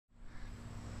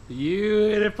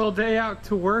Beautiful day out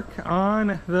to work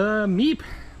on the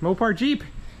Mopar Jeep.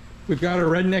 We've got a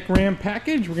Redneck Ram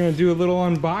package. We're going to do a little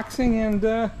unboxing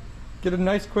and get a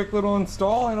nice quick little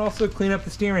install and also clean up the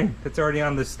steering that's already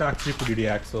on the stock Super Duty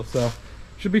axle. So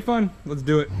should be fun. Let's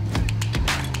do it.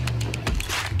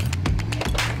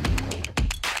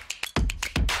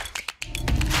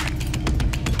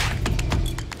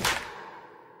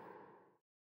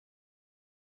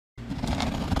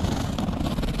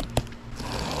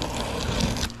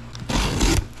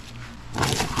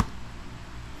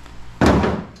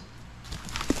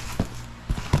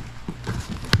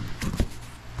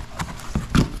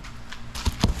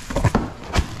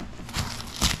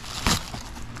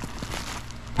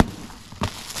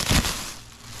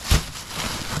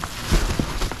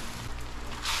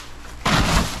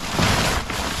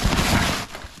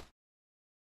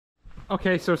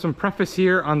 Okay, so some preface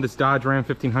here on this Dodge Ram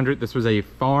 1500. This was a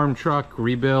farm truck,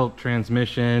 rebuilt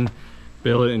transmission,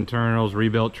 billet internals,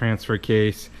 rebuilt transfer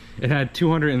case. It had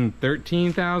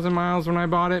 213,000 miles when I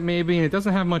bought it, maybe, and it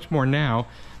doesn't have much more now.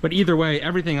 But either way,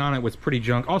 everything on it was pretty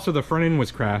junk. Also, the front end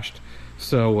was crashed.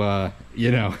 So,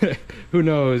 you know, who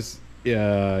knows, you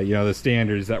know, the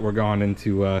standards that were gone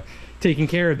into taking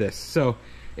care of this. So,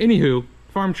 anywho,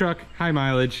 farm truck, high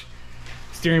mileage.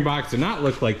 Steering box did not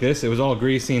look like this. It was all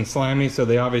greasy and slimy, so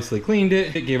they obviously cleaned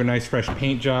it. It gave a nice fresh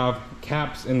paint job.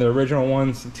 Caps in the original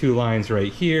ones, 2 lines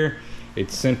right here.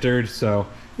 It's centered, so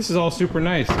this is all super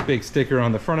nice. Big sticker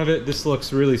on the front of it. This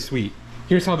looks really sweet.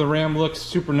 Here's how the Ram looks,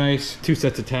 super nice. 2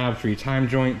 sets of tabs for your time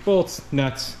joint, bolts,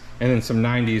 nuts, and then some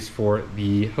 90s for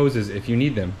the hoses if you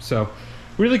need them. So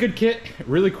really good kit,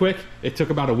 really quick. It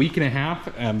took about a week and a half.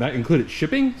 That included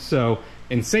shipping, so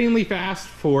insanely fast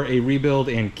for a rebuild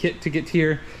and kit to get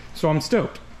here, so I'm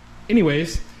stoked.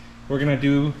 Anyways, we're gonna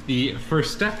do the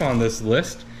first step on this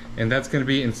list, and that's gonna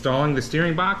be installing the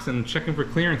steering box and checking for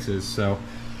clearances. So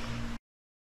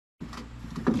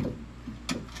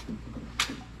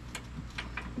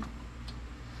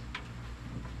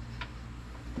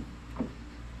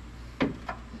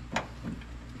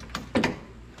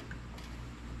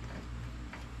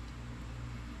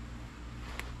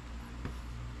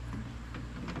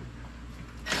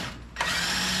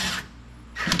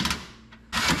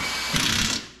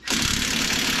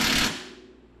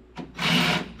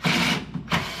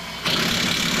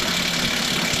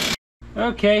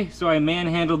okay, so I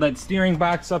manhandled that steering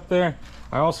box up there.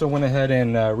 I also went ahead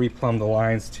and replumbed the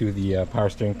lines to the power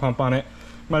steering pump on it.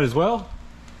 Might as well.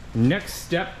 Next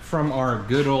step from our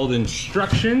good old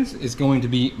instructions is going to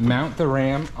be mount the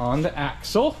Ram on the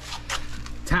axle,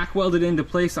 tack weld it into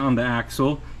place on the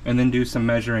axle, and then do some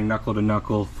measuring knuckle to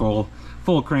knuckle,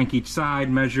 full crank each side,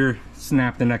 measure,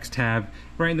 snap the next tab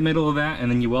right in the middle of that,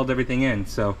 and then you weld everything in.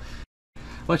 So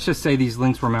let's just say these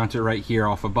links were mounted right here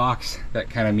off a box. That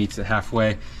kind of meets it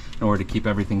halfway in order to keep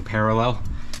everything parallel.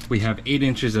 We have 8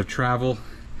 inches of travel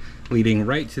leading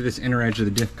right to this inner edge of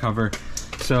the diff cover.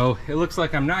 So it looks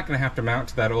like I'm not gonna have to mount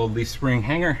to that old leaf spring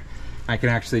hanger. I can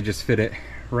actually just fit it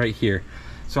right here.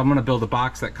 So I'm gonna build a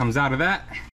box that comes out of that.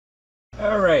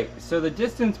 All right, so the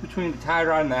distance between the tie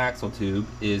rod and the axle tube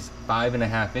is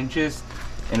 5.5 inches.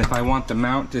 And if I want the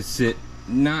mount to sit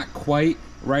not quite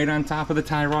right on top of the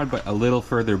tie rod, but a little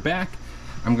further back,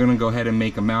 I'm gonna go ahead and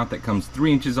make a mount that comes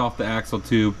 3 inches off the axle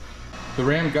tube. The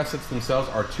Ram gussets themselves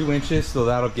are 2 inches, so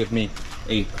that'll give me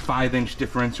a 5-inch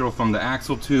differential from the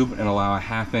axle tube and allow a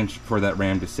 1/2 inch for that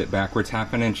Ram to sit backwards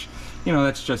 1/2 inch. You know,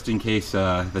 that's just in case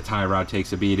the tie rod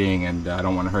takes a beating and I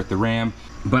don't want to hurt the Ram.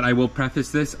 But I will preface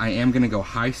this, I am gonna go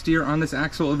high steer on this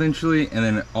axle eventually, and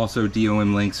then also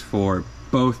DOM links for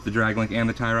both the drag link and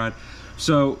the tie rod.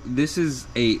 So this is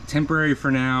a temporary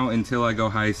for now until I go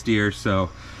high steer, so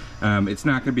it's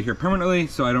not gonna be here permanently,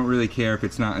 so I don't really care if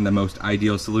it's not in the most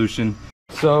ideal solution.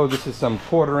 So this is some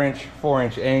 1/4 inch,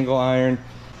 4-inch angle iron.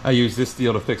 I used this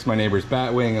steel to fix my neighbor's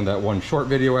bat wing in that one short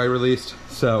video I released.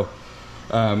 So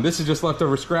this is just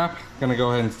leftover scrap. Gonna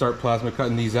go ahead and start plasma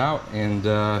cutting these out,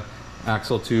 and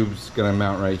axle tube's gonna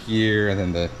mount right here, and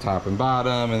then the top and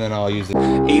bottom, and then I'll use it.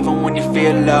 Even when you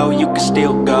feel low, you can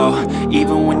still go.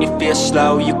 Even when you feel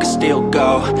slow, you can still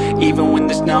go. Even when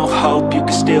there's no hope, you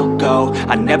can still go.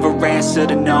 I never answer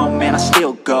to no, man, I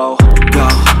still go. Go,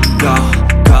 go,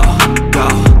 go, go,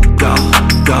 go,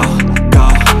 go, go,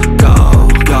 go,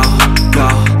 go, go,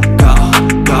 go,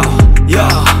 go, yo,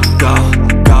 go,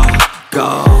 go, go.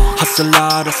 Hustle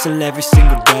hard, hustle every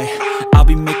single day. I'll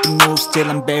be making moves till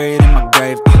I'm buried in my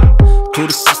grave. To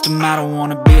the system, I don't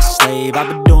wanna be a slave. I've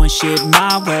been doing shit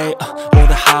my way, or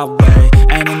the highway.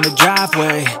 And in the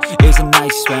driveway is a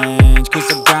nice range, 'cause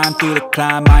I grind through the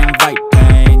climb, I invite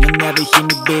pain. You you never hear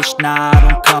me, bitch, nah,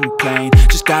 I don't complain.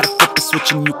 Just gotta flip the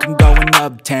switch and you can go and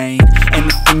obtain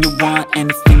anything you want,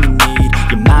 anything you need.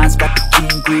 Your mind's got the key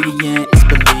ingredient, it's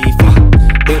belief.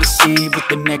 They'll deceive with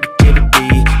the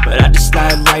negativity, but I just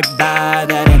slide right by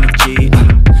that energy.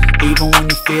 Even when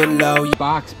you feel low.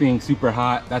 Box being super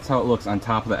hot, that's how it looks on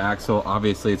top of the axle.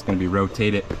 Obviously it's going to be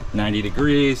rotated 90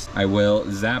 degrees. I will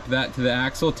zap that to the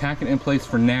axle, tack it in place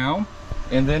for now,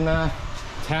 and then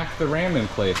tack the ram in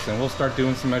place, and we'll start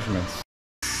doing some measurements.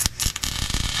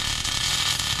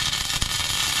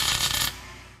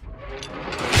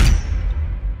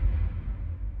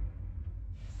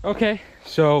 Okay,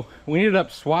 so we ended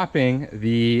up swapping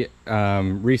the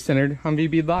recentered Humvee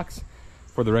beadlocks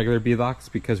for the regular beadlocks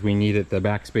because we needed the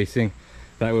back spacing.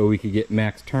 That way we could get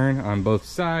max turn on both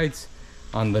sides.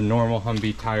 On the normal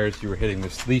Humvee tires, you were hitting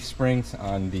the leaf springs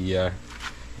on the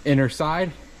inner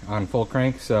side on full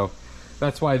crank, so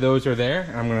that's why those are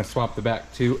there. I'm going to swap the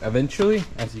back too eventually.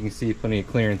 As you can see, plenty of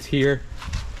clearance here.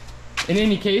 In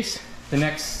any case, the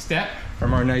next step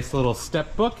from our nice little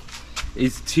step book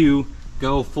is to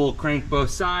go full crank both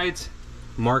sides,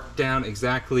 mark down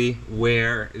exactly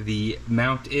where the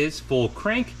mount is, full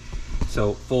crank.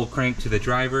 So full crank to the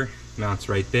driver, mounts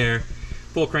right there.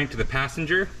 Full crank to the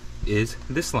passenger is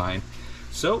this line.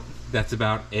 So that's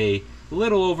about a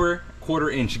little over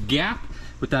 1/4 inch gap.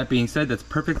 With that being said, that's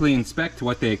perfectly in spec to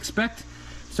what they expect.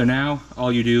 So now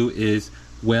all you do is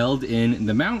weld in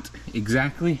the mount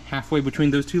exactly halfway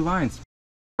between those two lines.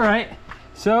 All right,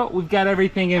 so we've got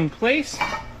everything in place.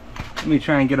 Let me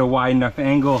try and get a wide enough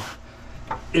angle.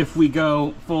 If we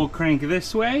go full crank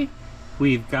this way,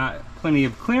 we've got plenty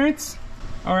of clearance.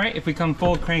 All right, if we come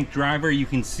full crank driver, you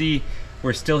can see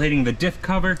we're still hitting the diff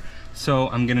cover, so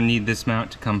I'm gonna need this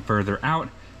mount to come further out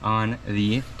on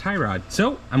the tie rod.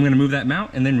 So I'm gonna move that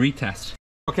mount and then retest.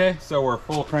 Okay, so we're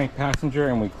full crank passenger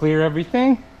and we clear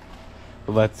everything.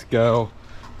 Let's go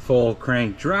full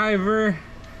crank driver,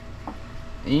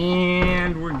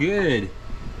 and we're good.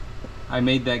 I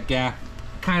made that gap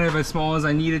kind of as small as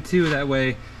I needed to, that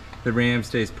way the ram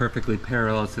stays perfectly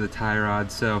parallel to the tie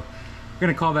rod. So we're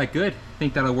gonna call that good. I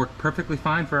think that'll work perfectly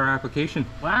fine for our application.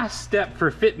 Last step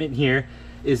for fitment here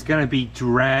is gonna be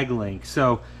drag link.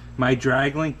 So my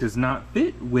drag link does not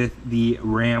fit with the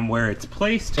ram where it's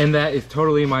placed, and that is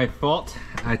totally my fault.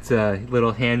 It's a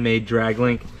little handmade drag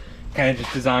link, kind of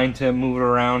just designed to move it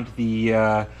around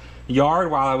the yard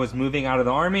while I was moving out of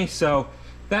the Army. So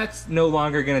that's no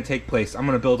longer gonna take place. I'm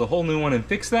gonna build a whole new one and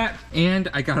fix that. And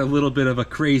I got a little bit of a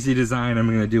crazy design I'm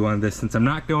gonna do on this. Since I'm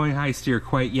not going high steer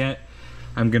quite yet,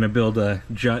 I'm gonna build a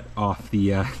jut off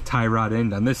the tie rod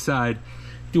end on this side,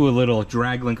 do a little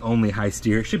drag link only high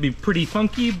steer. It should be pretty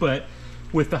funky, but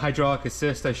with the hydraulic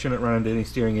assist, I shouldn't run into any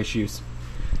steering issues.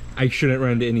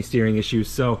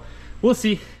 So we'll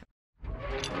see.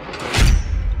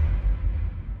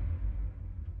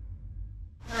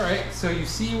 So you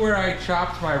see where I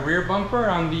chopped my rear bumper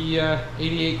on the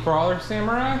 88 Crawler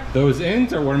Samurai? Those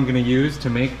ends are what I'm gonna use to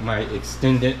make my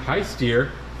extended high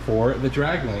steer for the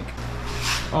drag link.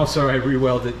 Also, I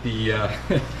re-welded the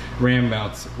ram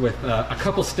mounts with a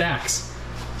couple stacks.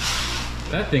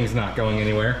 That thing's not going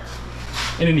anywhere.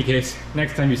 In any case,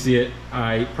 next time you see it,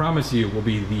 I promise you will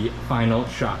be the final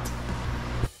shot.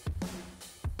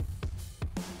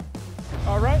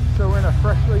 All right, so we're in a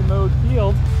freshly mowed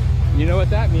field. You know what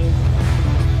that means.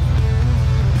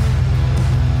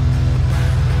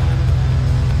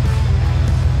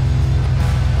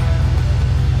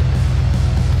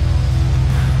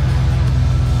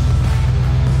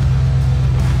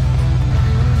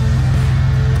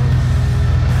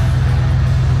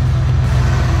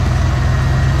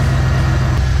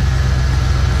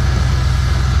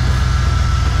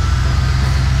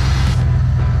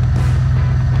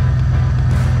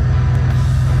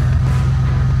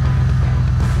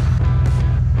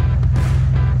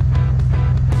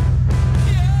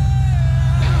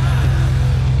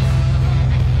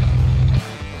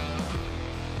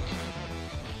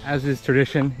 As is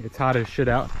tradition, it's hot as shit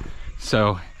out.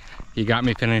 So you got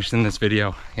me finished in this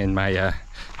video in my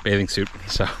bathing suit.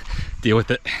 So deal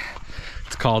with it.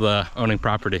 It's called owning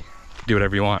property. Do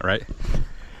whatever you want, right?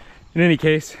 In any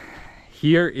case,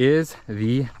 here is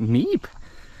the Meep.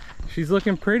 She's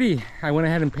looking pretty. I went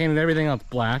ahead and painted everything else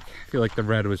black. I feel like the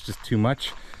red was just too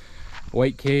much.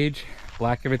 White cage,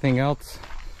 black everything else.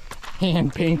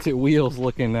 Hand painted wheels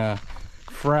looking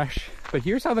fresh. But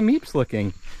here's how the Meep's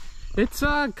looking. It's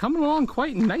coming along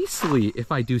quite nicely,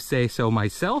 if I do say so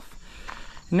myself.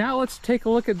 Now let's take a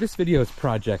look at this video's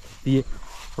project, the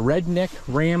Redneck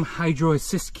Ram Hydro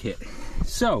Assist Kit.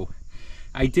 So,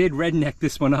 I did redneck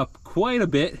this one up quite a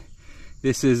bit.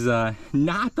 This is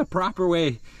not the proper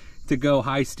way to go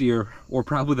high steer, or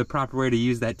probably the proper way to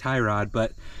use that tie rod,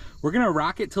 but we're gonna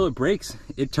rock it till it breaks.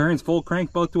 It turns full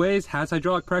crank both ways, has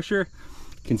hydraulic pressure,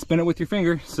 can spin it with your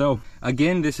finger. So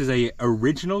again, this is a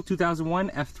original 2001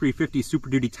 F350 Super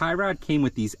Duty tie rod. Came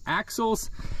with these axles,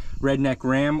 Redneck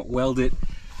Ram welded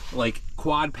like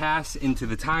quad pass into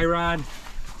the tie rod.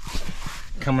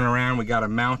 Coming around, we got a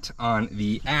mount on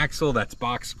the axle, that's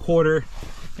box quarter,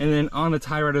 and then on the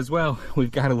tie rod as well,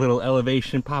 we've got a little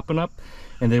elevation popping up,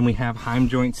 and then we have Heim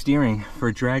joint steering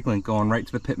for drag link going right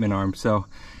to the pitman arm. So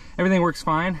everything works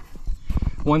fine.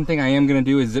 One thing I am going to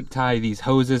do is zip tie these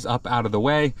hoses up out of the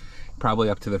way, probably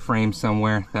up to the frame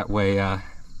somewhere, that way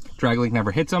drag link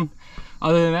never hits them.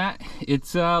 Other than that,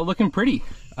 it's looking pretty.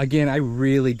 Again, I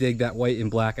really dig that white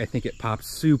and black. I think it pops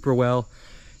super well,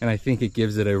 and I think it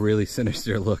gives it a really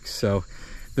sinister look. So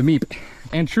the Meep,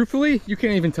 and truthfully, you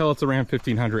can't even tell it's a Ram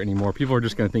 1500 anymore. People are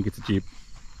just going to think it's a Jeep.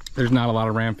 There's not a lot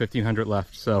of Ram 1500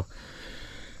 left. So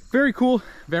very cool,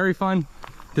 very fun.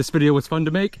 This video was fun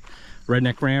to make.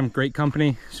 Redneck Ram, great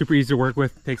company, super easy to work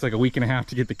with. Takes like a week and a half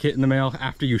to get the kit in the mail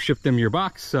after you ship them your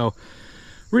box. So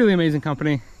really amazing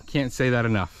company, can't say that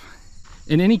enough.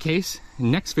 In any case,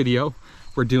 next video,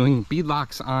 we're doing bead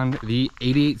locks on the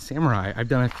 88 Samurai. I've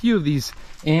done a few of these,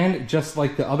 and just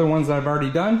like the other ones that I've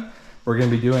already done, we're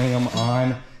gonna be doing them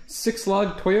on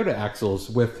 6-lug Toyota axles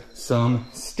with some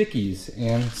stickies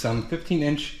and some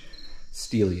 15-inch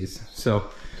steelies. So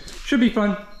should be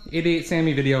fun. 88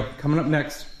 Sammy video coming up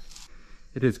next.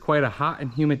 It is quite a hot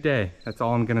and humid day. That's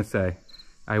all I'm gonna say.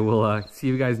 I will see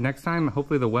you guys next time.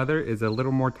 Hopefully the weather is a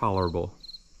little more tolerable.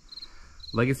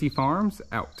 Legacy Farms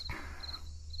out.